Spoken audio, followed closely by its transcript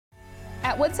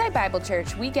At Woodside Bible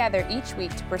Church, we gather each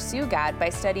week to pursue God by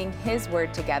studying His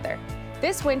Word together.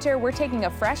 This winter, we're taking a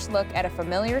fresh look at a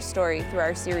familiar story through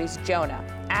our series, Jonah,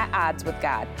 At Odds with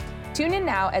God. Tune in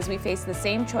now as we face the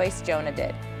same choice Jonah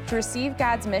did, to receive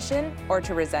God's mission or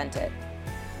to resent it.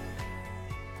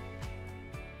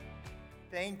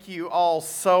 Thank you all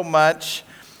so much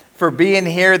for being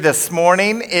here this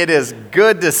morning. It is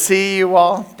good to see you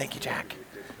all. Thank you, Jack.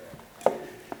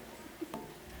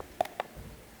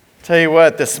 Tell you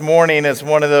what, this morning is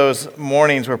one of those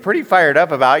mornings we're pretty fired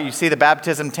up about. You see the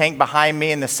baptism tank behind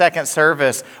me in the second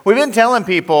service. We've been telling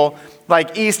people,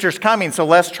 like, Easter's coming, so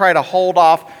let's try to hold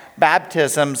off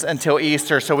baptisms until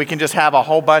Easter so we can just have a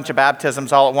whole bunch of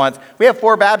baptisms all at once. We have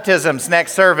 4 baptisms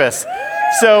next service.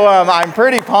 So I'm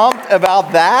pretty pumped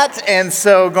about that, and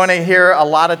so going to hear a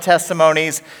lot of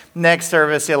testimonies next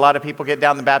service. See a lot of people get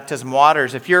down the baptism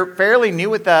waters. If you're fairly new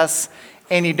with us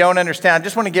and you don't understand, I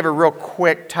just want to give a real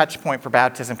quick touch point for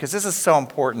baptism because this is so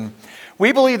important.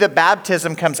 We believe that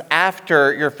baptism comes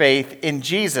after your faith in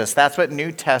Jesus. That's what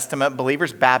New Testament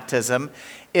believers' baptism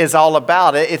is all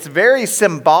about. It's very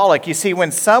symbolic. You see,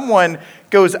 when someone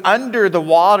goes under the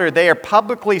water, they are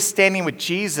publicly standing with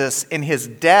Jesus in his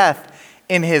death,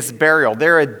 in his burial.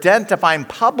 They're identifying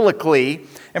publicly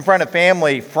in front of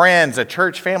family, friends, a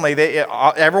church family,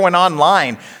 everyone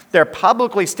online. They're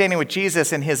publicly standing with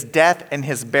Jesus in his death and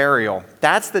his burial.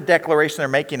 That's the declaration they're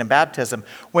making in baptism.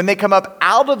 When they come up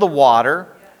out of the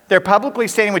water, they're publicly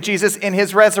standing with Jesus in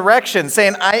his resurrection,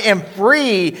 saying, I am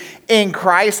free in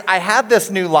Christ. I have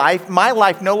this new life. My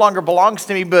life no longer belongs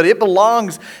to me, but it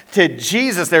belongs to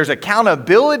Jesus. There's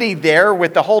accountability there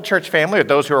with the whole church family, or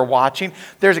those who are watching.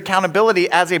 There's accountability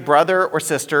as a brother or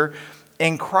sister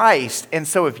in Christ. And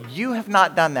so if you have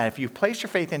not done that, if you've placed your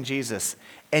faith in Jesus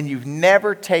and you've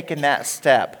never taken that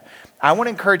step, I want to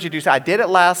encourage you to do so. I did it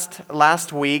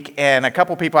last week, and a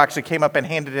couple people actually came up and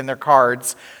handed in their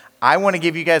cards. I want to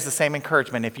give you guys the same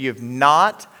encouragement. If you have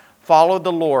not followed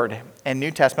the Lord in New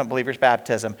Testament believers'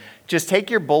 baptism, just take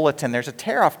your bulletin. There's a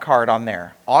tear-off card on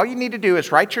there. All you need to do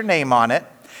is write your name on it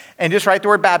and just write the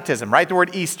word baptism, write the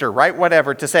word Easter, write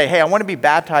whatever to say, hey, I want to be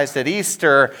baptized at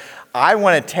Easter. I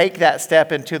want to take that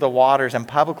step into the waters and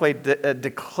publicly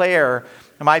declare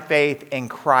my faith in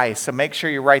Christ. So make sure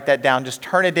you write that down. Just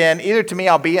turn it in. Either to me,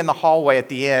 I'll be in the hallway at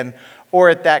the end, or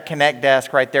at that Connect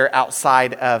desk right there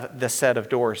outside of the set of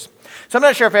doors. So I'm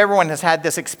not sure if everyone has had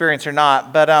this experience or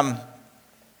not, but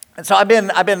so I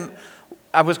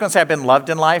was going to say I've been loved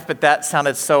in life, but that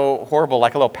sounded so horrible,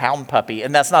 like a little pound puppy,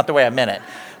 and that's not the way I meant it.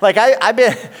 Like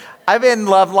I've been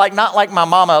loved, like not like my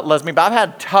mama loves me, but I've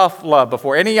had tough love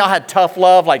before. Any of y'all had tough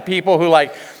love, like people who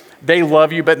like they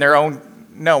love you, but in their own?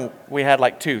 No, we had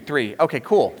like 2, 3. Okay,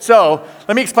 cool. So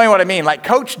let me explain what I mean. Like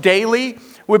Coach Daly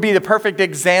would be the perfect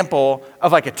example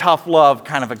of like a tough love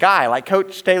kind of a guy. Like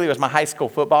Coach Daly was my high school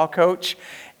football coach,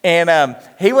 and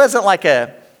he wasn't like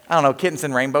kittens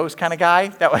and rainbows kind of guy.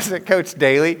 That wasn't Coach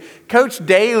Daly. Coach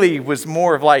Daly was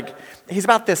more of like, he's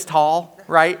about this tall,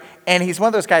 right? And he's one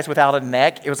of those guys without a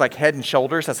neck. It was like head and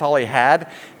shoulders. That's all he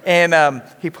had. And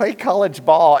he played college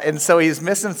ball. And so he's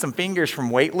missing some fingers from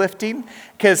weightlifting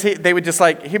because they would just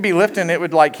like, he'd be lifting. It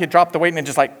would like, he'd drop the weight and it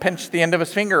just like pinch the end of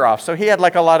his finger off. So he had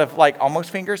like a lot of like almost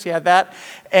fingers. He had that.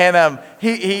 And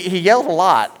he yelled a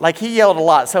lot. Like he yelled a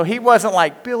lot. So he wasn't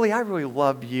like, Billy, I really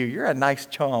love you. You're a nice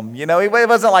chum. You know, it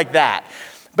wasn't like that.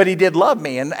 But he did love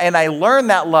me. And I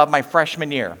learned that love my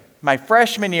freshman year. My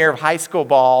freshman year of high school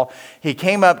ball, he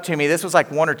came up to me. This was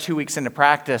like 1 or 2 weeks into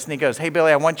practice. And he goes, hey,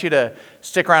 Billy, I want you to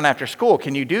stick around after school.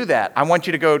 Can you do that? I want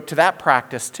you to go to that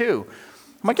practice too.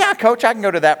 I'm like, yeah, coach, I can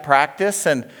go to that practice.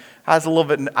 And I was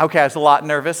a lot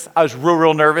nervous. I was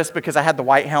real nervous because I had the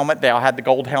white helmet. They all had the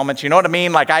gold helmets. You know what I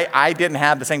mean? Like I didn't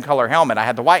have the same color helmet. I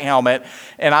had the white helmet.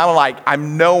 And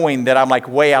I'm knowing that I'm like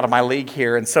way out of my league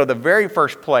here. And so the very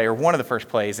first play, or one of the first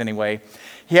plays anyway,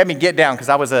 he had me get down because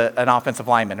I was an offensive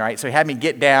lineman, right? So he had me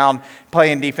get down,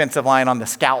 playing defensive line on the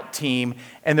scout team,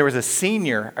 and there was a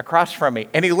senior across from me.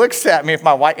 And he looks at me with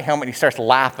my white helmet, and he starts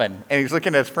laughing. And he's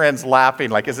looking at his friends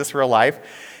laughing, like, is this real life?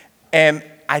 And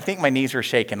I think my knees were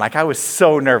shaking. Like, I was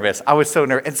so nervous.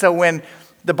 And so when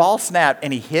the ball snapped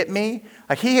and he hit me,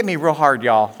 like, he hit me real hard,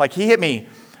 y'all. Like, he hit me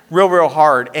real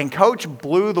hard. And coach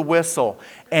blew the whistle,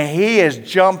 and he is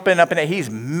jumping up, and he's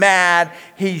mad.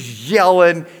 He's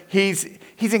yelling.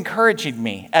 He's encouraging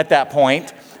me at that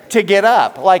point to get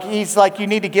up. Like, he's like, you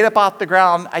need to get up off the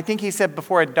ground. I think he said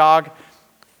before a dog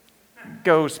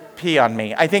goes pee on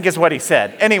me, I think is what he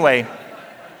said. Anyway,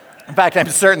 In fact, I'm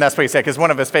certain that's what he said, because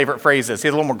one of his favorite phrases. He's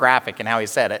a little more graphic in how he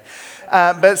said it.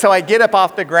 But so I get up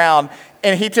off the ground,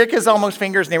 and he took his almost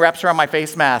fingers and he wraps around my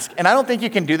face mask. And I don't think you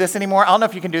can do this anymore. I don't know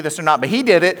if you can do this or not, but he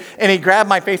did it. And he grabbed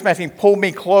my face mask and he pulled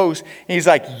me close. And he's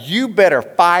like, you better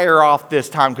fire off this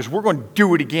time because we're going to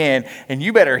do it again. And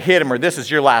you better hit him or this is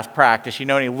your last practice. And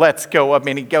he lets go of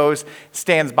me and he goes,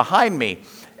 stands behind me.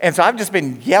 And so I've just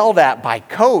been yelled at by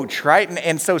Coach, right?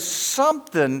 And so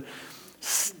something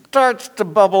starts to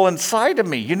bubble inside of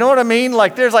me. You know what I mean?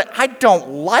 I don't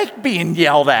like being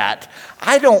yelled at.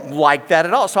 I don't like that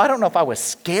at all. So I don't know if I was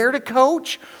scared of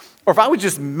Coach or if I was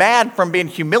just mad from being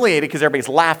humiliated because everybody's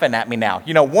laughing at me now.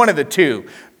 One of the two.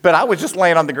 But I was just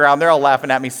laying on the ground. They're all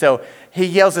laughing at me. So he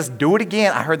yells this, do it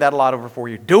again. I heard that a lot over 4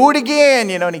 years. Do it again,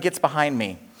 and he gets behind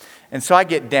me. And so I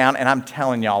get down, and I'm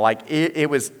telling y'all, it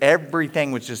was,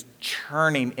 everything was just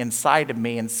churning inside of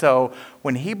me. And so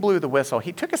when he blew the whistle,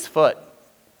 he took his foot,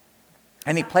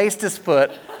 and he placed his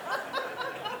foot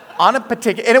on a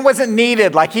particular, and it wasn't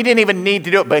needed, he didn't even need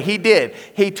to do it, but he did.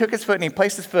 He took his foot, and he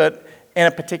placed his foot in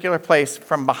a particular place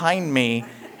from behind me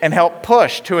and helped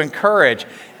push to encourage.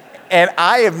 And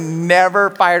I have never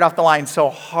fired off the line so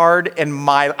hard in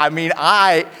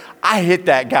I hit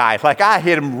that guy. I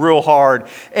hit him real hard.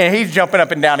 And he's jumping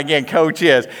up and down again, Coach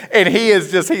is. And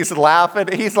he's laughing.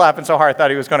 He's laughing so hard I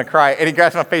thought he was going to cry. And he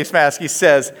grabs my face mask. He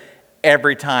says,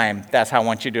 every time, that's how I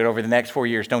want you to do it over the next 4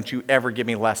 years. Don't you ever give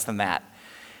me less than that.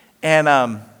 And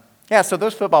so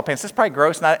those football pants, this is probably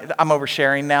gross. I'm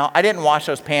oversharing now. I didn't wash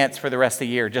those pants for the rest of the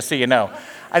year, just so you know.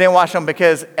 I didn't wash them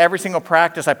because every single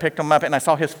practice I picked them up and I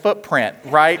saw his footprint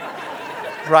right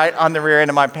on the rear end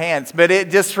of my pants. But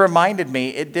it just reminded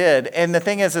me, it did. And the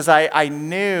thing is I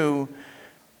knew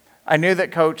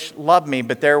that Coach loved me,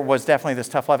 but there was definitely this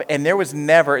tough love. And there was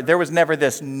never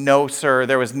this, no, sir.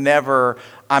 There was never,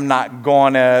 I'm not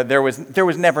gonna. There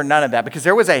was never none of that because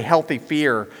there was a healthy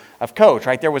fear of Coach,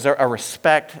 right? There was a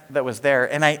respect that was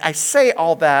there. And I say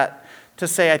all that to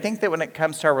say I think that when it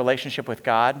comes to our relationship with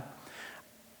God,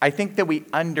 I think that we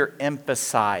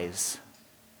underemphasize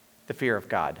the fear of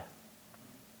God.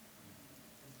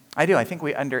 I do. I think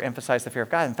we underemphasize the fear of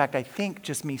God. In fact, I think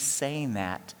just me saying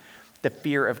that, the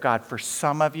fear of God, for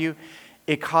some of you,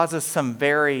 it causes some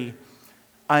very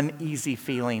uneasy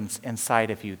feelings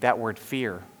inside of you, that word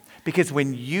fear. Because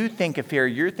when you think of fear,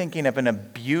 you're thinking of an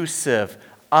abusive,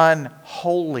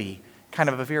 unholy kind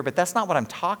of a fear, but that's not what I'm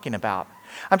talking about.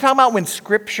 I'm talking about when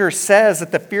Scripture says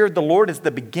that the fear of the Lord is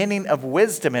the beginning of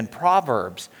wisdom in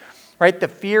Proverbs, right? The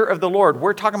fear of the Lord.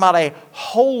 We're talking about a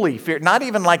holy fear, not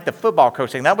even like the football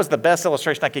coach thing. That was the best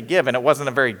illustration I could give, and it wasn't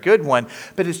a very good one,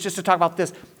 but it's just to talk about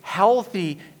this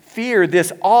healthy fear,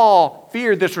 this awe,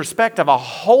 fear, this respect of a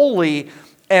holy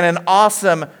and an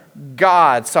awesome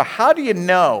God. So how do you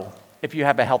know if you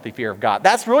have a healthy fear of God?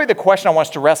 That's really the question I want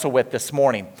us to wrestle with this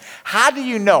morning. How do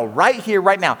you know, right here,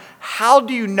 right now, how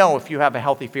do you know if you have a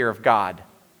healthy fear of God?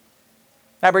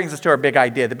 That brings us to our big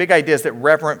idea. The big idea is that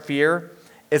reverent fear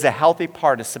is a healthy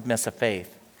part of submissive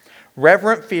faith.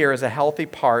 Reverent fear is a healthy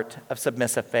part of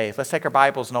submissive faith. Let's take our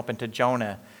Bibles and open to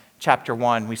Jonah chapter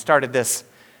 1. We started this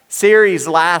series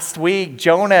last week,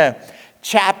 Jonah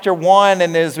chapter 1,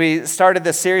 and as we started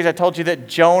this series, I told you that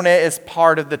Jonah is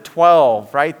part of the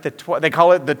 12, right? They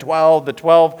call it the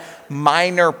 12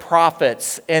 minor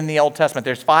prophets in the Old Testament.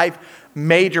 There's 5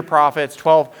 major prophets,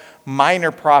 12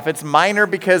 minor prophets. Minor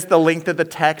because the length of the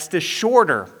text is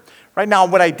shorter. Right now,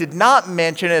 what I did not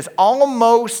mention is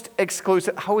almost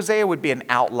exclusive. Hosea would be an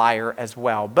outlier as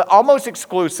well, but almost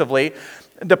exclusively,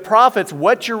 the prophets,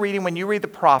 what you're reading when you read the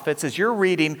prophets is you're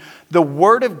reading the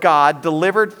word of God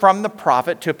delivered from the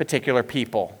prophet to a particular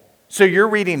people. So you're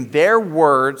reading their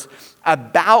words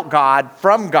about God,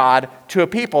 from God to a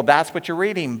people. That's what you're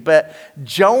reading. But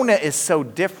Jonah is so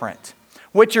different.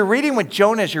 What you're reading with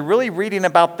Jonah is you're really reading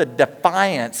about the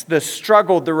defiance, the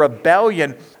struggle, the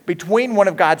rebellion between one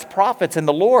of God's prophets and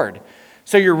the Lord.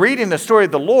 So you're reading the story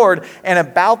of the Lord and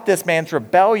about this man's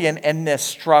rebellion and this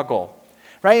struggle.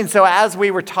 Right? And so as we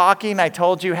were talking, I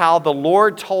told you how the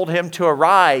Lord told him to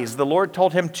arise. The Lord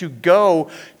told him to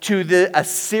go to the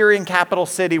Assyrian capital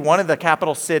city, one of the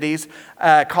capital cities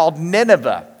called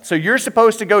Nineveh. So you're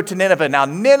supposed to go to Nineveh. Now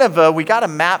Nineveh, we got a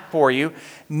map for you.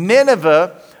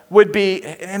 Nineveh would be,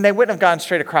 and they wouldn't have gone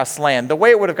straight across land. The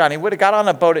way it would have gone, he would have got on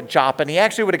a boat at Joppa, and he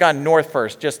actually would have gone north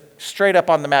first, just straight up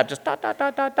on the map, just dot, dot,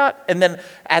 dot, dot, dot. And then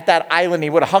at that island, he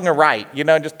would have hung a right,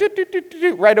 just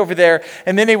right over there.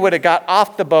 And then he would have got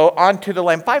off the boat onto the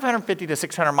land, 550 to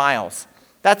 600 miles.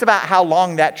 That's about how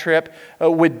long that trip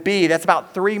would be. That's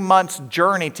about 3 months'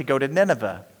 journey to go to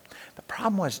Nineveh. The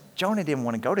problem was Jonah didn't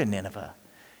want to go to Nineveh.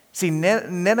 See,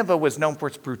 Nineveh was known for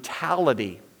its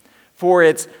brutality, for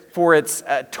its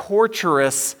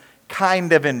torturous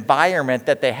kind of environment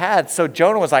that they had. So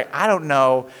Jonah was like, I don't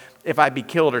know if I'd be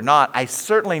killed or not. I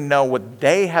certainly know what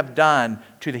they have done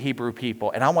to the Hebrew people,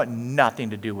 and I want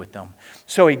nothing to do with them.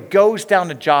 So he goes down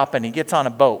to Joppa and he gets on a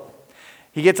boat.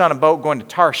 He gets on a boat going to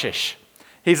Tarshish.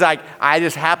 He's like, I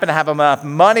just happen to have enough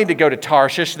money to go to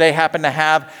Tarshish. They happen to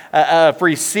have a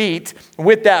free seat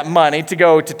with that money to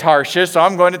go to Tarshish. So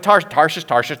I'm going to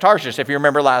Tarshish, if you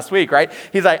remember last week, right?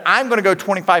 He's like, I'm going to go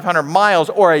 2,500 miles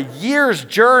or a year's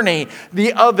journey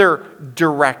the other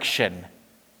direction.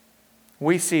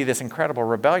 We see this incredible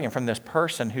rebellion from this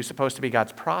person who's supposed to be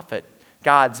God's prophet,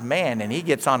 God's man, and he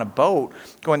gets on a boat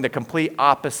going the complete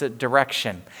opposite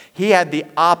direction. He had the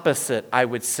opposite, I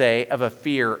would say, of a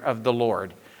fear of the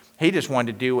Lord. He just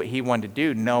wanted to do what he wanted to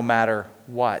do no matter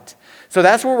what. So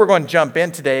that's where we're going to jump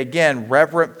in today. Again,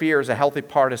 reverent fear is a healthy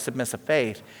part of submissive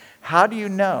faith. How do you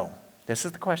know? This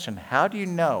is the question. How do you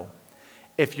know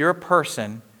if you're a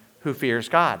person who fears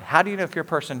God? How do you know if you're a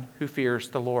person who fears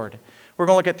the Lord? We're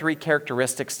going to look at 3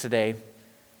 characteristics today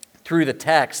through the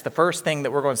text. The first thing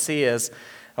that we're going to see is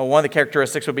one of the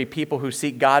characteristics will be people who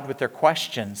seek God with their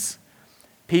questions.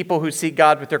 People who seek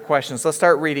God with their questions. Let's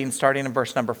start reading, starting in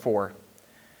verse number 4.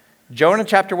 Jonah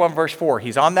chapter 1, verse 4.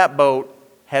 He's on that boat,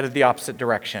 headed the opposite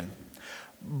direction.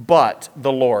 But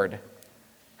the Lord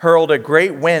hurled a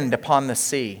great wind upon the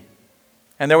sea,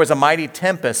 and there was a mighty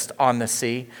tempest on the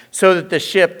sea, so that the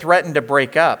ship threatened to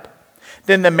break up.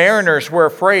 Then the mariners were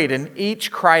afraid, and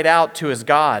each cried out to his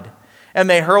God. And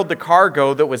they hurled the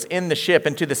cargo that was in the ship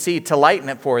into the sea to lighten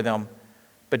it for them.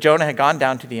 But Jonah had gone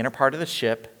down to the inner part of the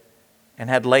ship and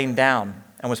had lain down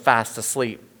and was fast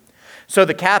asleep. So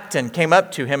the captain came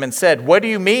up to him and said, "What do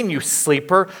you mean, you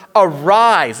sleeper?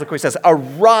 Arise." Look what he says.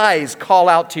 "Arise, call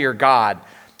out to your God.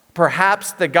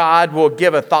 Perhaps the God will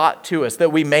give a thought to us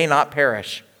that we may not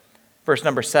perish." Verse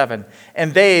number 7.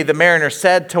 And they, the mariners,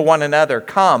 said to one another,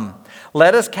 "Come,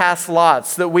 let us cast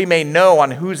lots that we may know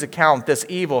on whose account this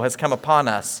evil has come upon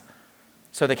us."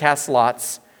 So they cast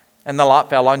lots, and the lot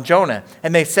fell on Jonah.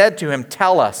 And they said to him,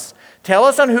 Tell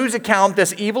us on whose account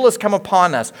this evil has come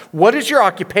upon us. What is your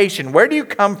occupation? Where do you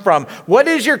come from? What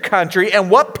is your country?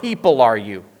 And what people are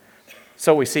you?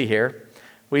 So we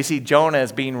see Jonah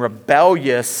as being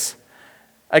rebellious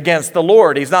against the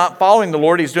Lord. He's not following the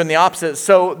Lord. He's doing the opposite.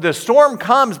 So the storm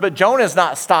comes, but Jonah's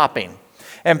not stopping.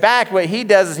 In fact, what he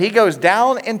does is he goes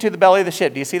down into the belly of the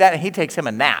ship. Do you see that? And he takes him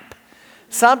a nap.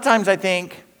 Sometimes I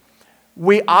think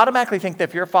we automatically think that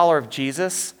if you're a follower of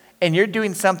Jesus and you're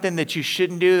doing something that you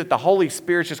shouldn't do, that the Holy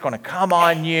Spirit's just going to come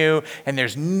on you and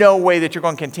there's no way that you're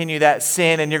going to continue that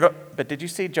sin. But did you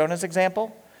see Jonah's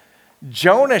example?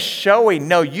 Jonah's showing,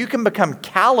 no, you can become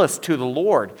callous to the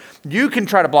Lord. You can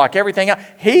try to block everything out.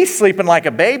 He's sleeping like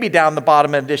a baby down the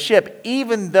bottom of this ship,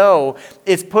 even though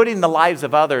it's putting the lives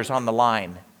of others on the line.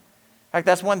 In fact,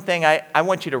 that's one thing I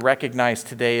want you to recognize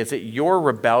today is that your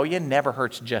rebellion never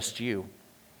hurts just you.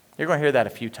 You're going to hear that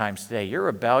a few times today. Your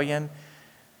rebellion,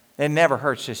 it never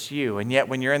hurts just you. And yet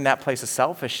when you're in that place of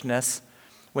selfishness,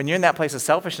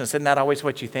 isn't that always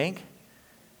what you think?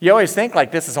 You always think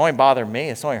like, this is only bothering me.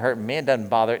 It's only hurting me. It doesn't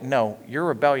bother. No, your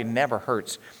rebellion never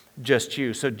hurts just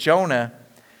you. So Jonah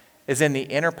is in the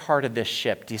inner part of this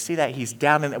ship. Do you see that? He's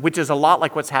down in, which is a lot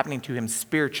like what's happening to him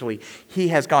spiritually. He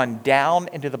has gone down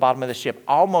into the bottom of the ship,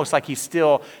 almost like he's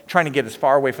still trying to get as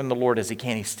far away from the Lord as he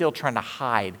can. He's still trying to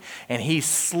hide. And he's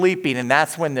sleeping, and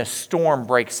that's when this storm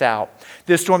breaks out.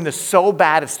 This storm that's so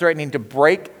bad, it's threatening to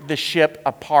break the ship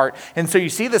apart. And so you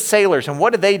see the sailors, and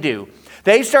what do?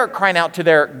 They start crying out to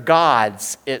their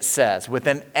gods, it says, with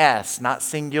an S, not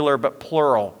singular, but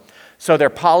plural. So they're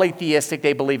polytheistic.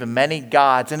 They believe in many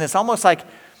gods. And it's almost like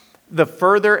the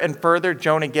further and further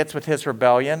Jonah gets with his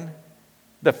rebellion,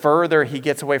 the further he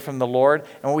gets away from the Lord.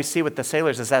 And what we see with the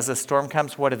sailors is as the storm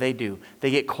comes, what do? They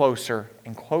get closer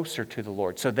and closer to the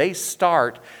Lord. So they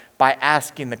start by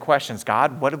asking the questions,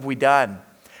 God, what have we done?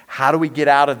 How do we get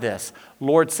out of this?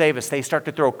 Lord, save us. They start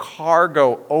to throw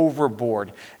cargo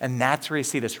overboard. And that's where you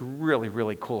see this really,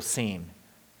 really cool scene.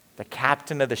 The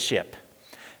captain of the ship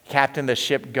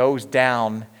goes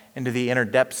down into the inner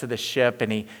depths of the ship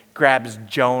and he grabs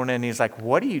Jonah and he's like,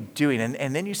 what are you doing?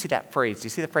 And then you see that phrase. Do you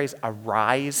see the phrase,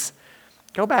 arise?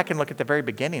 Go back and look at the very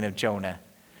beginning of Jonah.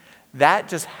 That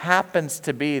just happens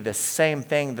to be the same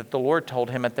thing that the Lord told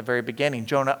him at the very beginning.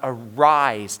 Jonah,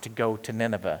 arise to go to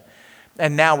Nineveh.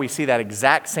 And now we see that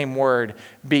exact same word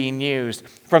being used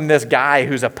from this guy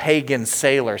who's a pagan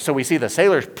sailor. So we see the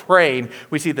sailors praying.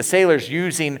 We see the sailors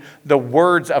using the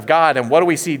words of God. And what do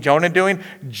we see Jonah doing?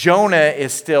 Jonah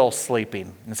is still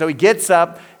sleeping. And so he gets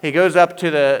up. He goes up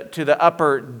to the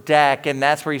upper deck, and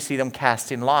that's where you see them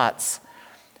casting lots.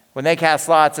 When they cast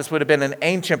lots, this would have been an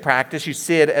ancient practice. You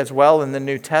see it as well in the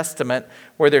New Testament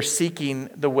where they're seeking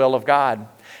the will of God.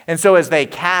 And so as they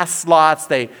cast lots,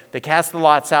 they cast the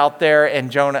lots out there, and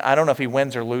Jonah, I don't know if he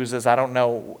wins or loses. I don't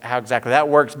know how exactly that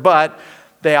works, but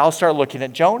they all start looking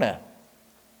at Jonah.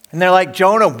 And they're like,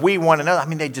 Jonah, we want to know. I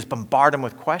mean, they just bombard him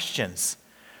with questions,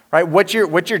 right? What's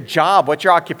your job? What's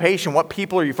your occupation? What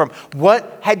people are you from?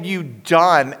 What had you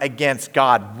done against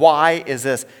God? Why is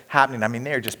this happening? I mean,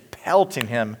 they're just pelting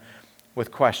him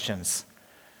with questions.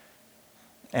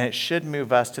 And it should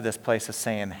move us to this place of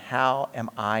saying, how am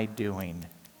I doing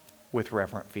with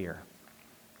reverent fear?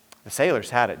 The sailors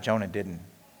had it, Jonah didn't.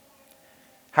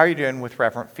 How are you doing with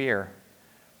reverent fear?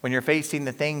 When you're facing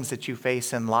the things that you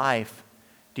face in life,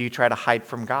 do you try to hide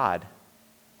from God?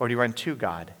 Or do you run to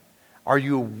God? Are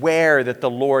you aware that the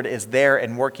Lord is there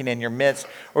and working in your midst?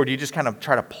 Or do you just kind of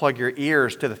try to plug your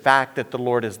ears to the fact that the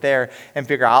Lord is there and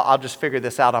figure, I'll just figure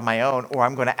this out on my own, or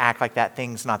I'm going to act like that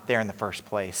thing's not there in the first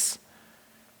place?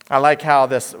 I like how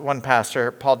this one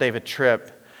pastor, Paul David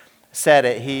Tripp, said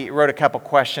it. He wrote a couple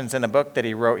questions in a book that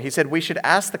he wrote. He said, we should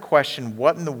ask the question,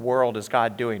 what in the world is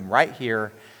God doing right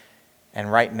here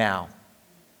and right now?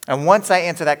 And once I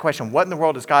answer that question, what in the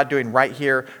world is God doing right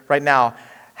here, right now,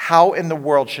 how in the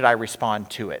world should I respond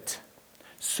to it?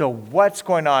 So what's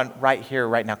going on right here,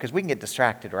 right now? Because we can get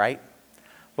distracted, right?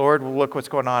 Lord, look what's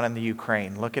going on in the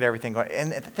Ukraine. Look at everything going on.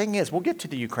 And the thing is, we'll get to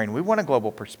the Ukraine. We want a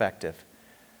global perspective.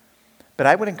 But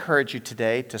I would encourage you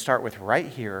today to start with right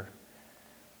here,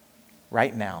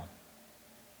 right now.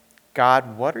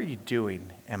 God, what are you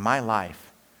doing in my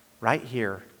life right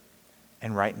here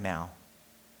and right now?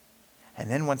 And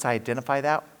then once I identify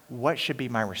that, what should be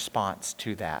my response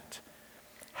to that?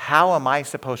 How am I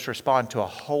supposed to respond to a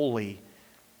holy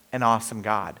and awesome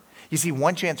God? You see,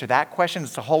 once you answer that question,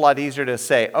 it's a whole lot easier to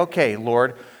say, okay,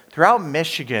 Lord, throughout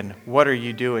Michigan, what are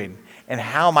you doing? And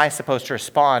how am I supposed to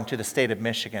respond to the state of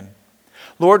Michigan?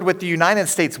 Lord, with the United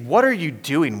States, what are you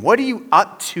doing? What are you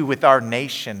up to with our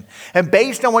nation? And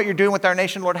based on what you're doing with our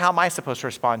nation, Lord, how am I supposed to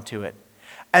respond to it?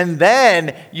 And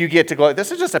then you get to glory. This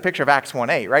is just a picture of Acts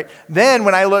 1:8, right? Then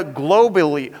when I look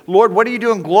globally, Lord, what are you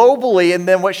doing globally? And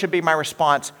then what should be my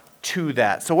response to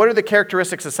that? So what are the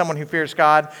characteristics of someone who fears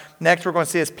God? Next, we're going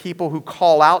to see is people who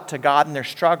call out to God in their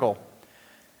struggle.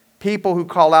 People who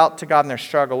call out to God in their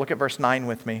struggle. Look at verse 9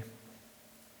 with me.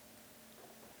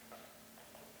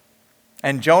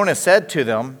 And Jonah said to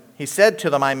them,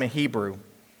 I'm a Hebrew.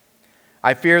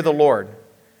 I fear the Lord,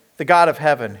 the God of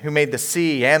heaven, who made the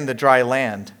sea and the dry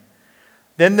land.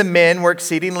 Then the men were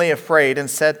exceedingly afraid and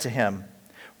said to him,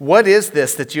 what is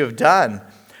this that you have done?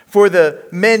 For the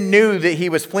men knew that he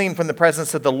was fleeing from the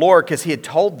presence of the Lord because he had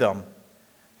told them.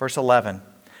 Verse 11.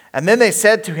 And then they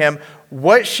said to him,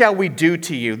 what shall we do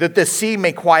to you that the sea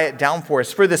may quiet down for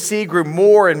us? For the sea grew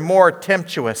more and more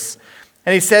tempestuous.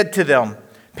 And he said to them,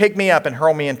 pick me up and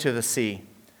hurl me into the sea,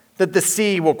 that the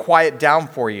sea will quiet down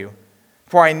for you.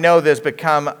 For I know that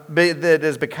it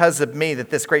is because of me that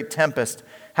this great tempest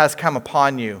has come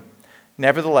upon you.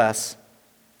 Nevertheless,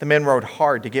 the men rowed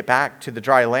hard to get back to the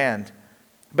dry land,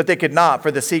 but they could not,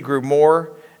 for the sea grew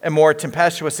more and more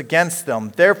tempestuous against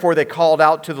them. Therefore they called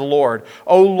out to the Lord,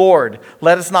 O Lord,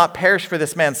 let us not perish for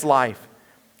this man's life,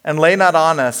 and lay not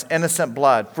on us innocent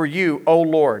blood. For you, O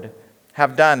Lord,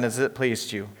 have done as it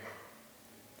pleased you.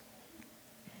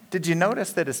 Did you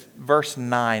notice that it's verse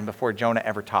 9 before Jonah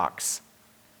ever talks?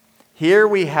 Here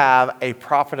we have a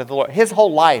prophet of the Lord. His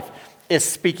whole life is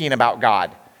speaking about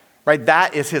God, right?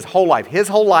 That is his whole life. His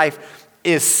whole life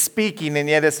is speaking, and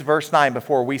yet it's verse 9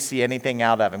 before we see anything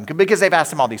out of him. Because they've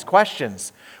asked him all these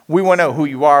questions. We want to know who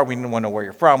you are. We want to know where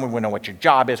you're from. We want to know what your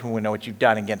job is. We want to know what you've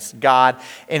done against God.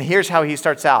 And here's how he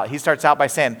starts out. He starts out by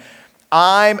saying,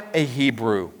 I'm a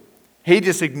Hebrew. He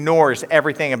just ignores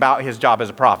everything about his job as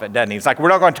a prophet, doesn't he? He's like, we're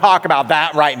not going to talk about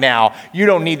that right now. You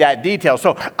don't need that detail.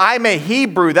 So I'm a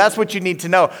Hebrew. That's what you need to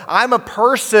know. I'm a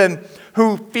person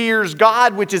who fears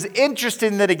God, which is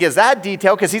interesting that he gives that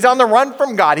detail because he's on the run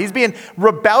from God. He's being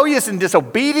rebellious and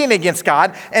disobedient against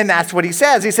God, and that's what he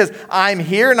says. He says, I'm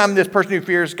here, and I'm this person who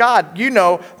fears God. You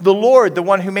know, the Lord, the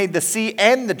one who made the sea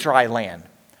and the dry land.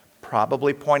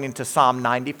 Probably pointing to Psalm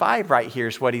 95 right here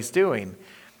is what he's doing.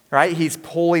 Right? He's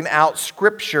pulling out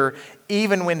scripture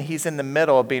even when he's in the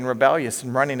middle of being rebellious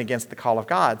and running against the call of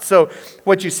God. So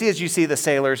what you see is you see the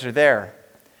sailors are there.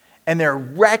 And they're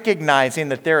recognizing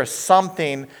that there is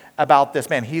something about this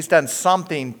man. He's done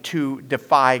something to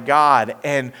defy God.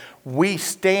 And we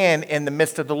stand in the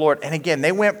midst of the Lord. And again,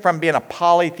 they went from being a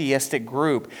polytheistic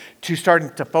group to starting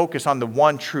to focus on the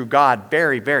one true God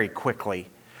very, very quickly.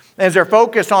 As they're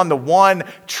focused on the one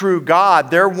true God,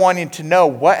 they're wanting to know,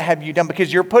 what have you done?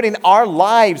 Because you're putting our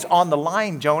lives on the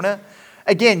line, Jonah.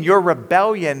 Again, your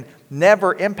rebellion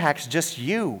never impacts just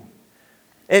you.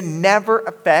 It never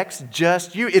affects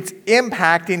just you. It's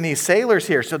impacting these sailors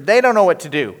here, so they don't know what to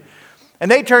do. And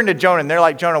they turn to Jonah, and they're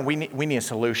like, Jonah, we need a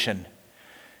solution.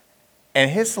 And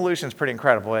his solution is pretty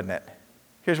incredible, isn't it?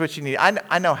 Here's what you need.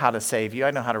 I know how to save you.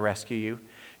 I know how to rescue you.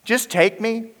 Just take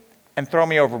me and throw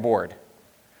me overboard.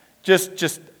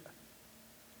 Just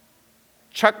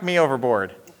chuck me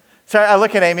overboard. So I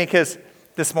look at Amy because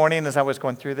this morning as I was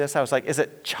going through this, I was like, is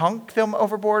it chunk them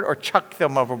overboard or chuck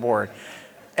them overboard?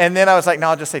 And then I was like, no,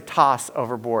 I'll just say toss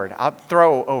overboard. I'll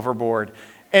throw overboard.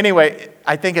 Anyway,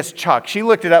 I think it's chuck. She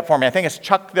looked it up for me. I think it's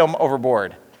chuck them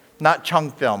overboard, not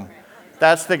chunk them.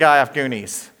 That's the guy off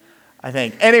Goonies, I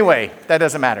think. Anyway, that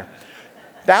doesn't matter.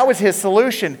 That was his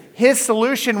solution. His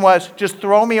solution was just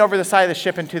throw me over the side of the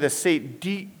ship into the sea.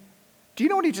 Do you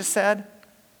know what he just said?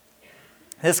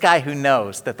 This guy who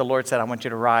knows that the Lord said, I want you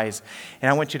to rise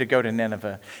and I want you to go to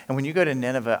Nineveh. And when you go to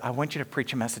Nineveh, I want you to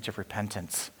preach a message of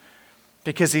repentance.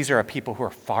 Because these are a people who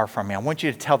are far from me. I want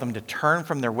you to tell them to turn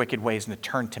from their wicked ways and to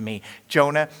turn to me.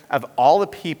 Jonah, of all the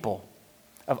people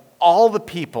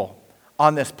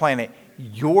on this planet,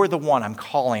 you're the one I'm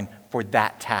calling for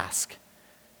that task.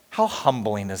 How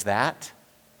humbling is that?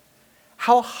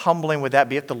 How humbling would that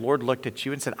be if the Lord looked at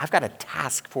you and said, I've got a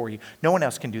task for you. No one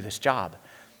else can do this job.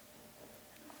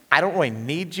 I don't really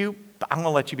need you, but I'm going to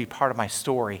let you be part of my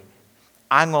story.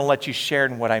 I'm going to let you share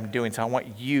in what I'm doing, so I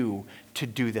want you to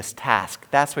do this task.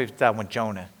 That's what he's done with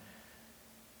Jonah.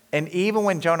 And even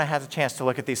when Jonah has a chance to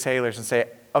look at these sailors and say,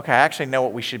 okay, I actually know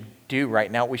what we should do right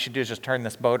now. What we should do is just turn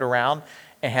this boat around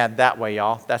and head that way,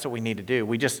 y'all. That's what we need to do.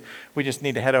 We just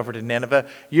need to head over to Nineveh.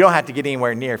 You don't have to get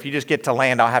anywhere near. If you just get to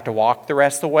land, I'll have to walk the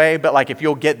rest of the way. But like if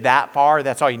you'll get that far,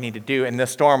 that's all you need to do. And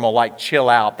this storm will like chill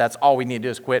out. That's all we need to do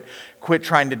is quit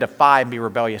trying to defy and be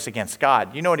rebellious against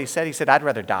God. You know what he said? He said, I'd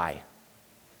rather die.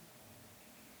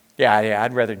 Yeah,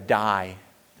 I'd rather die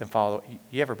than follow.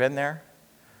 You ever been there?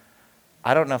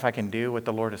 I don't know if I can do what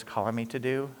the Lord is calling me to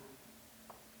do.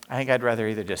 I think I'd rather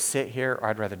either just sit here or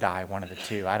I'd rather die, one of the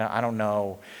two. I don't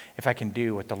know if I can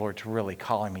do what the Lord's really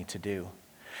calling me to do.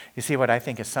 You see, what I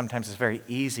think is sometimes it's very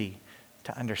easy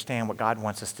to understand what God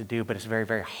wants us to do, but it's very,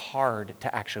 very hard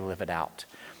to actually live it out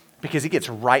because he gets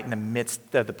right in the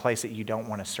midst of the place that you don't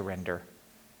want to surrender.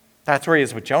 That's where he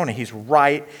is with Jonah. He's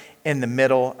right in the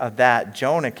middle of that.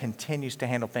 Jonah continues to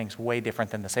handle things way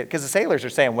different than the sailors. Because the sailors are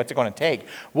saying, what's it going to take?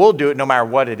 We'll do it no matter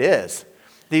what it is.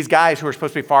 These guys who are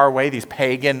supposed to be far away, these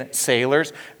pagan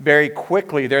sailors, very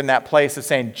quickly they're in that place of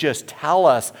saying, just tell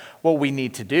us what we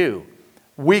need to do.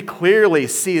 We clearly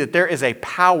see that there is a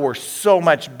power so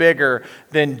much bigger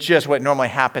than just what normally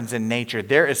happens in nature.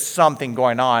 There is something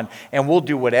going on, and we'll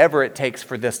do whatever it takes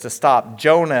for this to stop.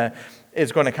 Jonah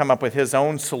is going to come up with his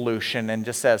own solution and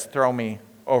just says, throw me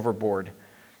overboard.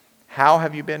 How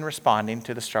have you been responding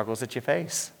to the struggles that you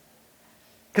face?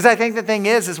 Because I think the thing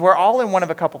is we're all in one of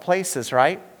a couple places,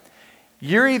 right?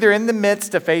 You're either in the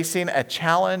midst of facing a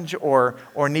challenge or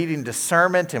needing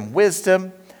discernment and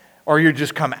wisdom, or you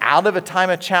just come out of a time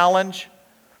of challenge,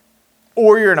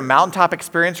 or you're in a mountaintop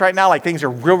experience right now, like things are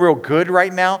real, real good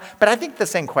right now. But I think the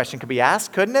same question could be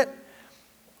asked, couldn't it?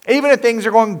 Even if things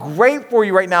are going great for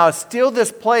you right now, it's still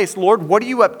this place, Lord, what are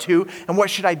you up to and what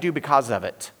should I do because of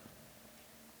it?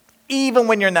 Even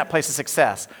when you're in that place of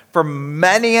success. For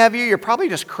many of you, you're probably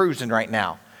just cruising right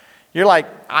now. You're like,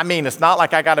 it's not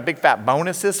like I got a big fat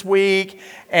bonus this week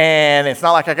and it's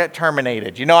not like I got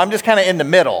terminated. I'm just kind of in the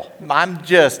middle. I'm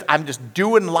just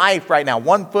doing life right now,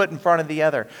 one foot in front of the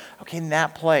other. Okay, in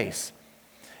that place.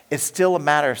 It's still a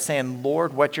matter of saying,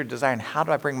 Lord, what's your desire and how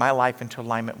do I bring my life into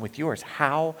alignment with yours?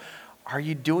 How are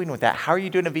you doing with that? How are you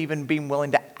doing of even being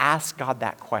willing to ask God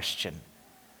that question?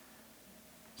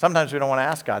 Sometimes we don't want to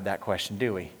ask God that question,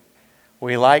 do we?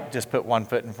 We just put one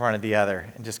foot in front of the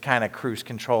other and just kind of cruise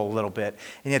control a little bit.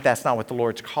 And yet that's not what the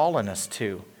Lord's calling us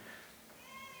to.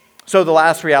 So the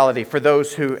last reality for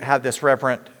those who have this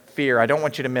reverent fear, I don't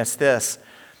want you to miss this.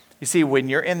 You see, when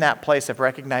you're in that place of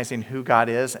recognizing who God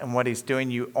is and what he's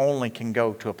doing, you only can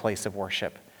go to a place of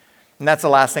worship. And that's the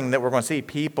last thing that we're going to see,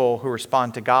 people who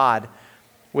respond to God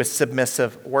with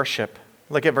submissive worship.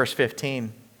 Look at verse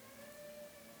 15.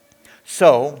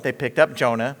 So they picked up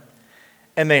Jonah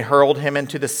and they hurled him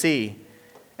into the sea.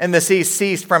 And the sea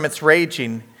ceased from its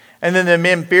raging. And then the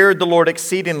men feared the Lord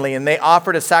exceedingly, and they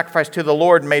offered a sacrifice to the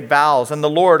Lord and made vows. And the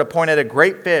Lord appointed a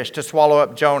great fish to swallow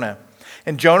up Jonah.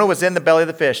 And Jonah was in the belly of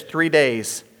the fish 3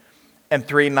 days and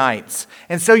 3 nights.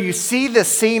 And so you see this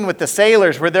scene with the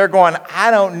sailors where they're going, I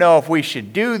don't know if we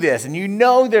should do this. And you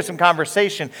know there's some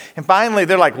conversation. And finally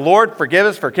they're like, Lord, forgive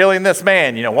us for killing this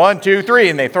man. 1, 2, 3.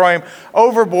 And they throw him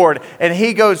overboard. And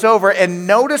he goes over. And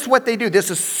notice what they do.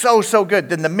 This is so good.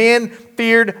 Then the men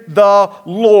feared the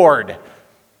Lord.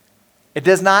 It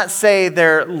does not say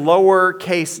they're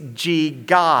lowercase g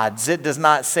gods. It does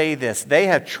not say this. They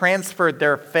have transferred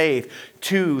their faith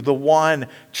to the one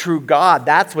true God.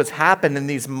 That's what's happened in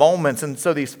these moments. And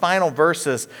so these final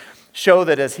verses show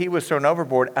that as he was thrown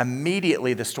overboard,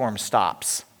 immediately the storm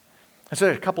stops. And so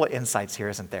there's a couple of insights here,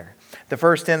 isn't there? The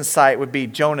first insight would be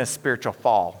Jonah's spiritual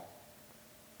fall.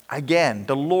 Again,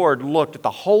 the Lord looked at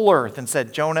the whole earth and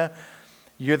said, Jonah,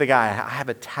 you're the guy. I have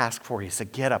a task for you. So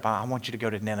get up. I want you to go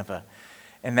to Nineveh.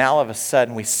 And now all of a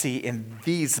sudden we see in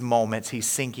these moments he's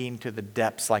sinking to the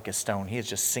depths like a stone. He is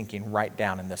just sinking right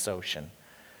down in this ocean.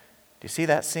 Do you see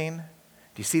that scene? Do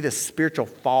you see the spiritual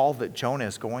fall that Jonah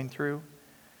is going through?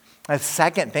 The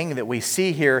second thing that we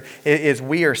see here is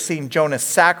we are seeing Jonah's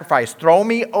sacrifice. Throw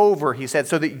me over, he said,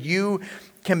 so that you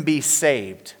can be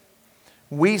saved.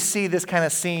 We see this kind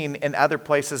of scene in other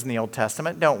places in the Old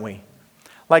Testament, don't we?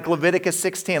 Like Leviticus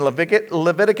 16.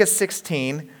 Leviticus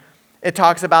 16, it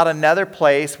talks about another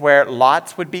place where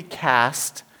lots would be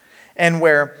cast and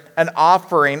where an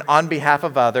offering on behalf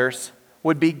of others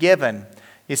would be given.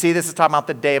 You see, this is talking about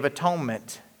the Day of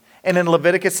Atonement. And in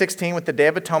Leviticus 16, with the Day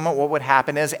of Atonement, what would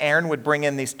happen is Aaron would bring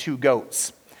in these 2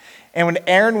 goats. And when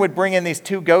Aaron would bring in these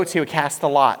 2 goats, he would cast the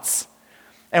lots.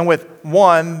 And with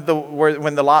one,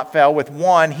 when the lot fell, with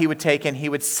one, he would take and he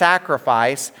would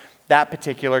sacrifice that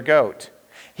particular goat.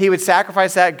 He would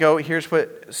sacrifice that goat. Here's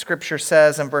what Scripture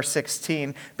says in verse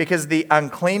 16. Because the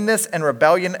uncleanness and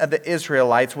rebellion of the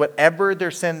Israelites, whatever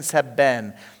their sins have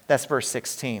been. That's verse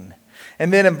 16.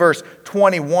 And then in verse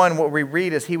 21, what we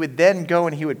read is he would then go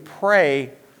and he would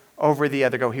pray over the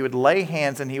other goat. He would lay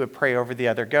hands and he would pray over the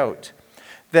other goat.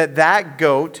 That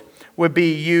goat would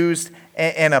be used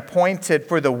and appointed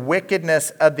for the wickedness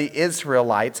of the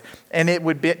Israelites. And it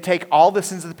would take all the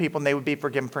sins of the people and they would be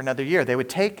forgiven for another year. They would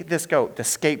take this goat, the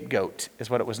scapegoat is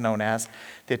what it was known as.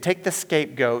 They'd take the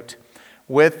scapegoat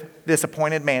with this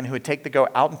appointed man who would take the goat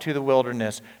out into the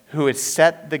wilderness, who would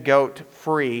set the goat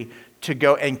free to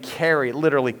go and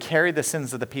literally carry the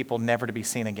sins of the people, never to be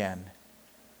seen again.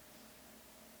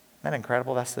 Isn't that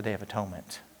incredible? That's the Day of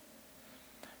Atonement.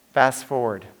 Fast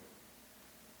forward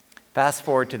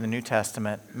to the New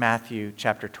Testament, Matthew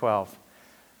chapter 12.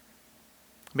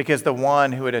 Because the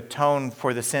one who would atone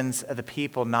for the sins of the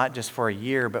people, not just for a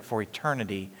year, but for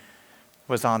eternity,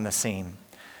 was on the scene.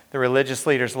 The religious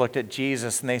leaders looked at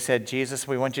Jesus and they said, Jesus,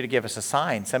 we want you to give us a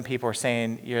sign. Some people are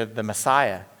saying you're the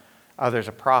Messiah. Others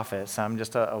a prophet. Some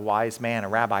just a wise man, a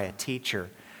rabbi, a teacher.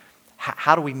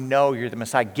 How do we know you're the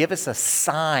Messiah? Give us a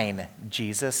sign,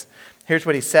 Jesus. Here's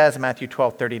what he says in Matthew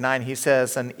 12:39. He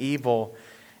says, an evil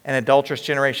and adulterous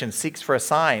generation seeks for a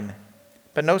sign,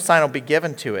 but no sign will be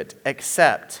given to it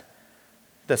except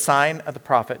the sign of the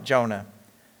prophet Jonah.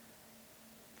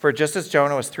 For just as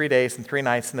Jonah was 3 days and 3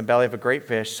 nights in the belly of a great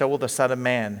fish, so will the Son of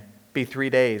Man be 3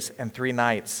 days and 3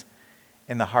 nights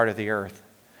in the heart of the earth.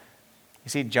 You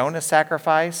see, Jonah's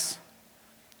sacrifice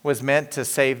was meant to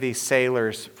save these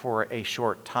sailors for a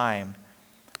short time,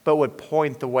 but would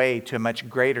point the way to a much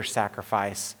greater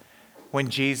sacrifice when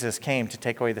Jesus came to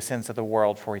take away the sins of the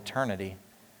world for eternity.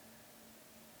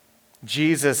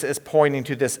 Jesus is pointing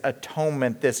to this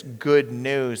atonement, this good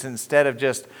news. Instead of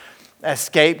just a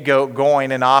scapegoat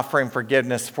going and offering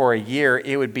forgiveness for a year,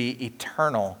 it would be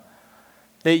eternal.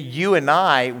 That you and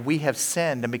I, we have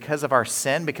sinned, and because of our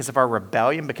sin, because of our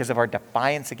rebellion, because of our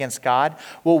defiance against God,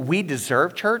 what we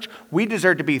deserve, church, we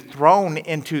deserve to be thrown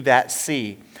into that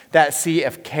sea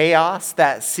of chaos,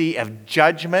 that sea of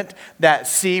judgment, that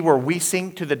sea where we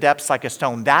sink to the depths like a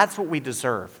stone. That's what we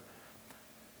deserve.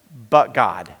 But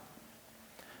God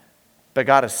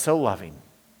is so loving,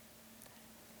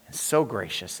 and so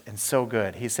gracious, and so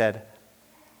good. He said,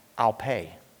 I'll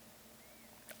pay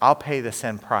the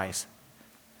sin price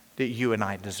that you and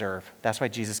I deserve. That's why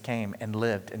Jesus came and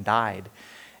lived and died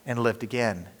and lived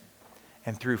again.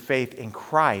 And through faith in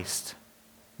Christ,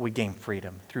 we gain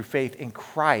freedom. Through faith in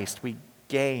Christ, we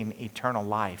gain eternal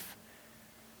life.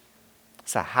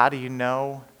 So how do you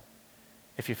know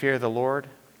if you fear the Lord?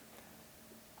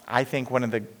 I think one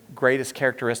of the greatest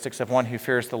characteristics of one who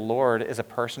fears the Lord is a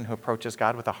person who approaches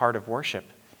God with a heart of worship.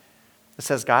 It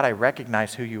says, God, I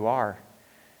recognize who you are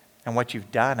and what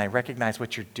you've done. I recognize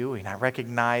what you're doing. I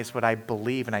recognize what I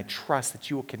believe, and I trust that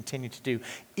you will continue to do.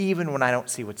 Even when I don't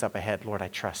see what's up ahead, Lord, I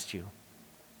trust you.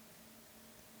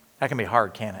 That can be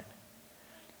hard, can't it?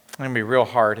 going to be real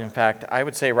hard. In fact, I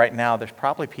would say right now, there's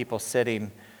probably people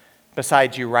sitting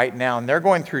beside you right now, and they're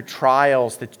going through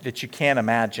trials that you can't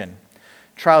imagine.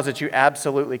 Trials that you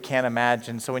absolutely can't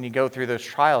imagine. So when you go through those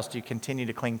trials, do you continue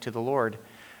to cling to the Lord?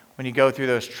 When you go through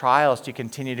those trials, do you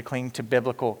continue to cling to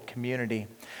biblical community?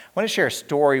 I want to share a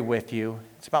story with you.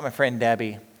 It's about my friend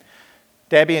Debbie.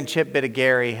 Debbie and Chip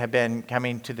Bidigary have been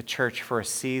coming to the church for a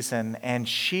season, and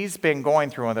she's been going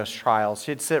through one of those trials.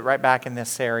 She'd sit right back in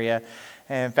this area.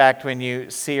 And in fact, when you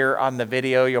see her on the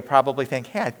video, you'll probably think,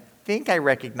 hey, I think I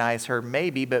recognize her,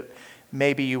 maybe, but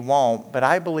maybe you won't. But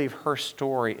I believe her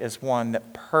story is one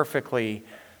that perfectly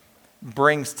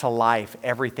brings to life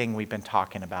everything we've been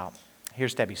talking about.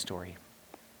 Here's Debbie's story.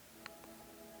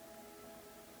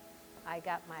 I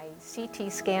got my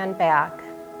CT scan back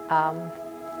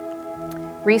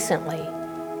recently,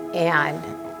 and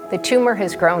the tumor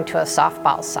has grown to a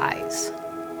softball size.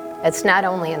 It's not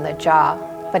only in the jaw,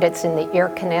 but it's in the ear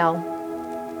canal,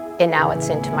 and now it's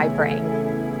into my brain.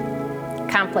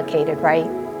 Complicated, right?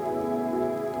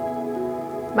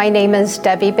 My name is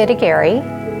Debbie Bidigary.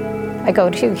 I go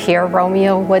to here,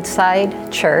 Romeo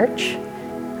Woodside Church.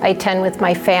 I attend with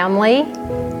my family,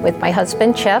 with my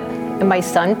husband Chip and my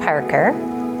son Parker.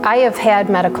 I have had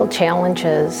medical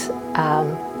challenges.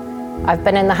 I've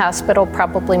been in the hospital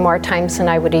probably more times than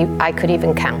I could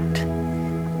even count.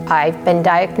 I've been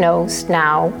diagnosed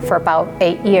now for about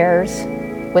 8 years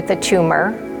with a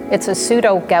tumor. It's a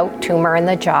pseudo-gout tumor in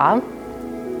the jaw.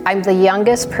 I'm the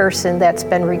youngest person that's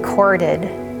been recorded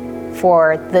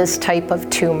for this type of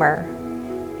tumor,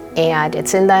 and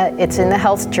it's in the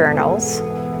health journals.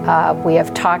 We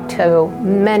have talked to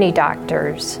many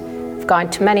doctors, we've gone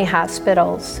to many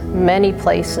hospitals, many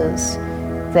places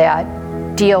that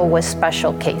deal with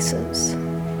special cases.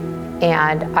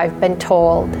 And I've been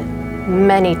told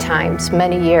many times,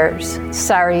 many years,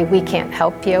 sorry, we can't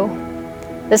help you.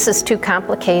 This is too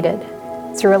complicated.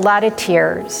 Through a lot of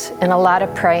tears and a lot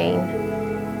of praying,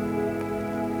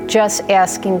 just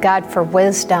asking God for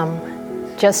wisdom,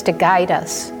 just to guide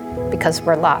us, because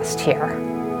we're lost here.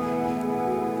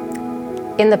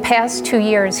 In the past 2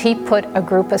 years, he put a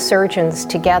group of surgeons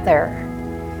together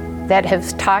that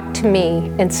have talked to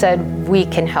me and said, we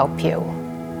can help you.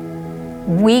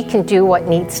 We can do what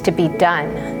needs to be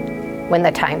done when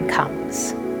the time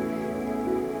comes.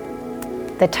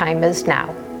 The time is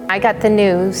now. I got the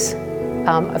news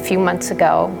a few months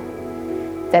ago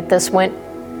that this went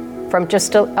from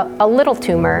just a little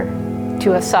tumor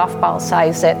to a softball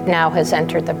size that now has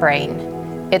entered the brain.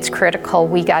 It's critical,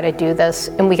 we gotta do this,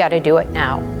 and we gotta do it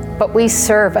now. But we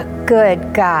serve a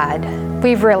good God,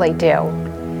 we really do.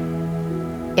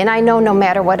 And I know no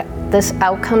matter what this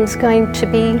outcome's going to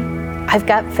be, I've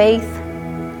got faith,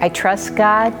 I trust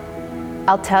God.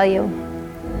 I'll tell you,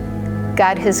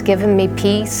 God has given me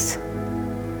peace.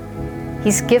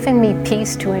 He's given me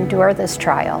peace to endure this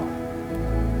trial,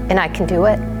 and I can do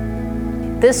it.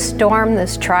 This storm,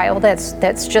 this trial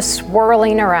that's just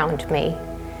swirling around me,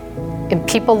 and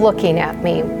people looking at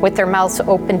me with their mouths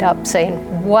opened up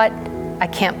saying, what? I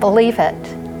can't believe it.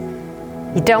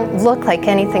 You don't look like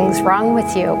anything's wrong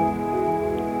with you.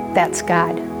 That's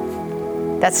God.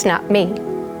 That's not me.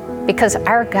 Because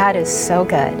our God is so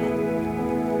good.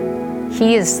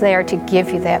 He is there to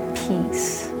give you that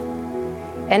peace.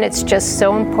 And it's just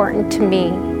so important to me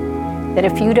that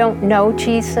if you don't know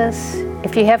Jesus,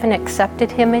 if you haven't accepted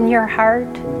him in your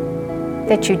heart,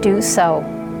 that you do so.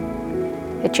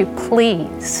 That you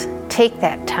please take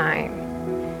that time.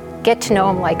 Get to know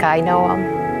him like I know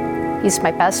him. He's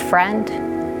my best friend.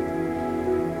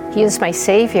 He is my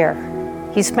Savior.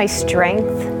 He's my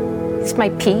strength. He's my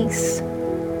peace.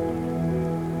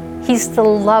 He's the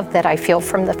love that I feel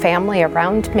from the family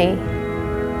around me.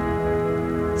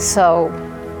 So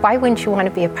why wouldn't you want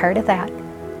to be a part of that?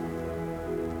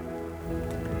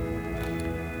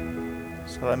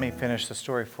 So let me finish the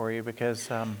story for you,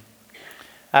 because I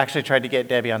actually tried to get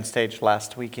Debbie on stage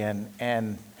last weekend,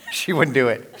 and she wouldn't do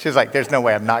it. She was like, there's no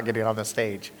way I'm not getting on the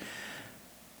stage.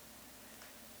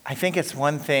 I think it's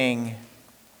one thing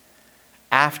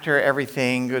after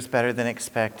everything goes better than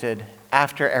expected,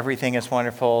 after everything is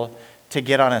wonderful, to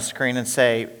get on a screen and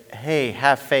say, hey,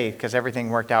 have faith because everything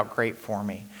worked out great for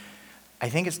me. I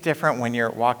think it's different when you're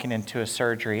walking into a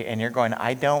surgery and you're going,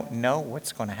 I don't know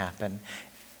what's going to happen,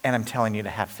 and I'm telling you to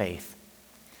have faith.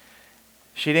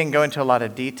 She didn't go into a lot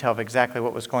of detail of exactly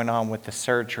what was going on with the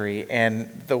surgery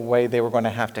and the way they were going to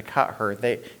have to cut her.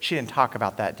 She didn't talk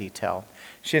about that detail.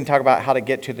 She didn't talk about how to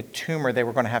get to the tumor. They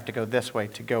were going to have to go this way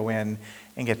to go in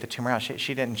and get the tumor out.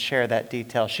 She didn't share that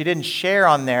detail. She didn't share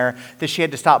on there that she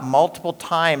had to stop multiple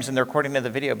times in the recording of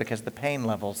the video because of the pain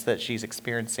levels that she's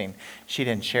experiencing. She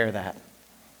didn't share that.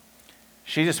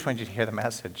 She just wanted you to hear the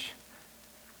message.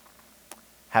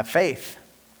 Have faith.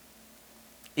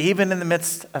 Even in the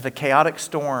midst of the chaotic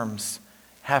storms,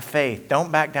 have faith. Don't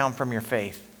back down from your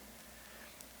faith.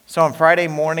 So on Friday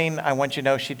morning, I want you to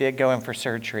know she did go in for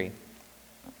surgery.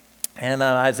 And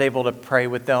I was able to pray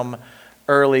with them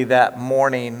early that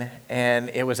morning, and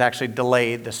it was actually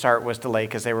delayed. The start was delayed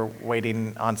because they were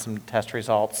waiting on some test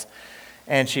results.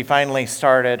 And she finally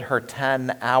started her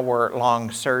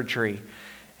 10-hour-long surgery.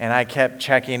 And I kept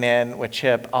checking in with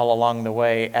Chip all along the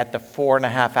way. At the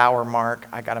 4.5-hour mark,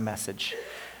 I got a message.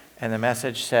 And the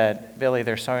message said, Billy,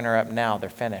 they're sewing her up now.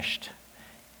 They're finished.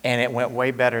 And it went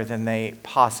way better than they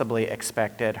possibly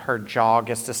expected. Her jaw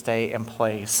gets to stay in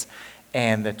place,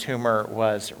 and the tumor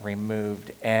was removed.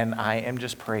 And I am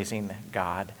just praising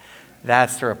God.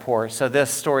 That's the report. So this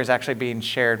story is actually being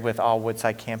shared with all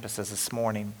Woodside campuses this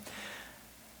morning.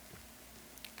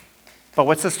 But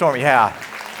what's the story?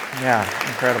 Yeah,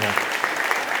 incredible.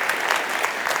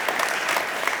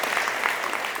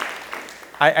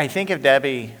 I think if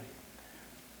Debbie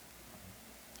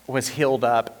was healed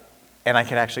up, and I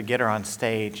could actually get her on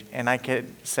stage, and I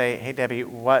could say, hey, Debbie,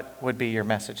 what would be your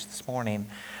message this morning?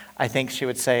 I think she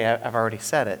would say, I've already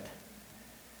said it.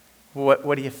 What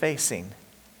are you facing?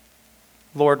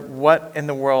 Lord, what in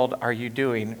the world are you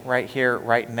doing right here,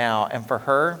 right now? And for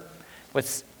her,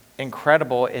 what's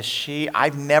incredible is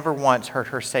I've never once heard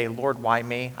her say, Lord, why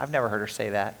me? I've never heard her say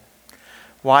that.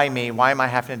 Why me? Why am I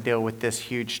having to deal with this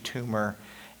huge tumor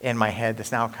in my head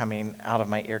that's now coming out of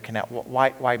my ear canal?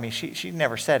 Why me? She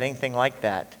never said anything like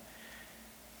that.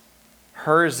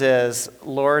 Hers is,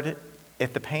 Lord,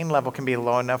 if the pain level can be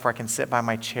low enough where I can sit by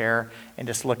my chair and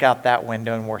just look out that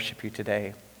window and worship you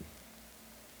today,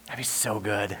 that'd be so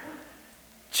good.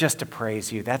 Just to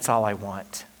praise you. That's all I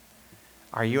want.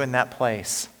 Are you in that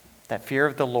place, that fear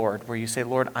of the Lord, where you say,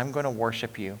 Lord, I'm going to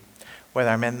worship you, whether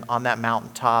I'm on that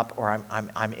mountaintop or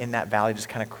I'm in that valley, just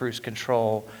kind of cruise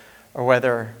control, or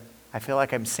whether I feel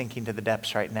like I'm sinking to the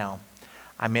depths right now.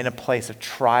 I'm in a place of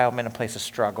trial, I'm in a place of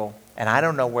struggle, and I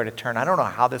don't know where to turn. I don't know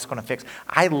how this is going to fix.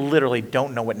 I literally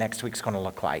don't know what next week's going to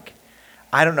look like.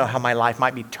 I don't know how my life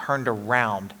might be turned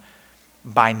around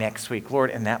by next week. Lord,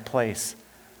 in that place,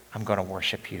 I'm going to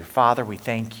worship you. Father, we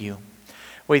thank you.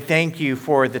 We thank you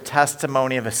for the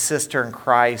testimony of a sister in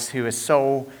Christ who is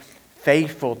so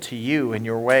faithful to you in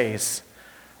your ways.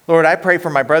 Lord, I pray for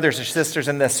my brothers and sisters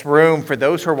in this room, for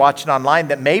those who are watching online,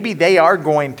 that maybe they are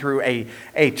going through a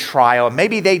trial.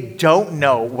 Maybe they don't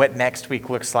know what next week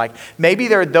looks like. Maybe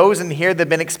there are those in here that have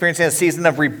been experiencing a season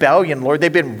of rebellion, Lord.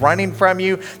 They've been running from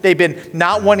you. They've been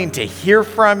not wanting to hear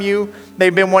from you.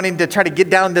 They've been wanting to try to get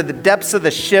down to the depths of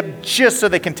the ship just so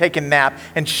they can take a nap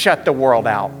and shut the world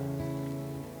out.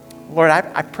 Lord,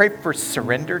 I pray for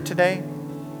surrender today.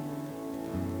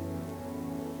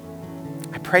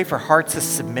 I pray for hearts of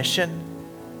submission.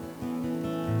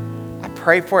 I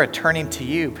pray for a turning to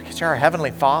you, because you're our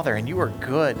Heavenly Father and you are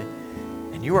good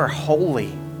and you are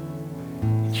holy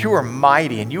and you are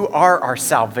mighty and you are our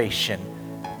salvation.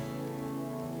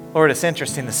 Lord, it's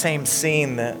interesting, the same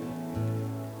scene that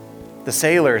the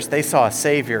sailors, they saw a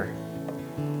Savior.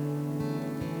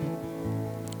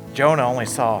 Jonah only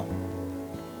saw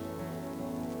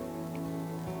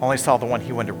the one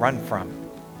he wanted to run from.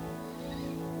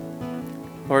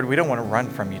 Lord, we don't want to run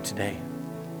from you today.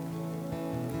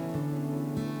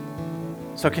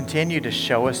 So continue to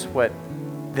show us what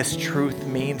this truth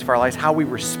means for our lives, how we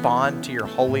respond to your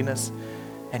holiness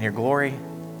and your glory.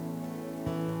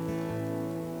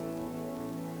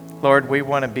 Lord, we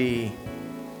want to be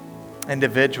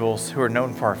individuals who are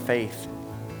known for our faith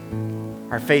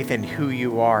in who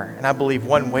you are. And I believe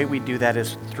one way we do that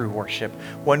is through worship.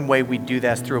 One way we do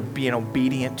that is through being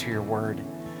obedient to your word.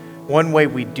 One way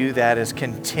we do that is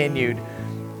continued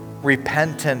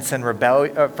repentance and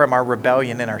from our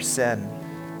rebellion and our sin.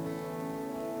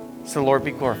 So Lord,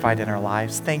 be glorified in our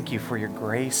lives. Thank you for your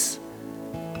grace.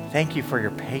 Thank you for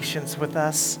your patience with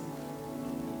us.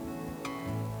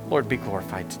 Lord, be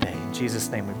glorified today. In Jesus'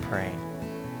 name we pray.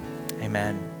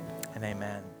 Amen and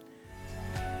amen.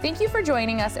 Thank you for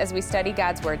joining us as we study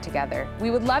God's Word together.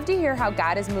 We would love to hear how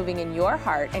God is moving in your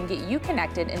heart and get you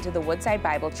connected into the Woodside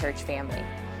Bible Church family.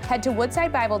 Head to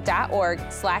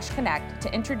woodsidebible.org/connect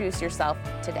to introduce yourself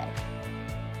today.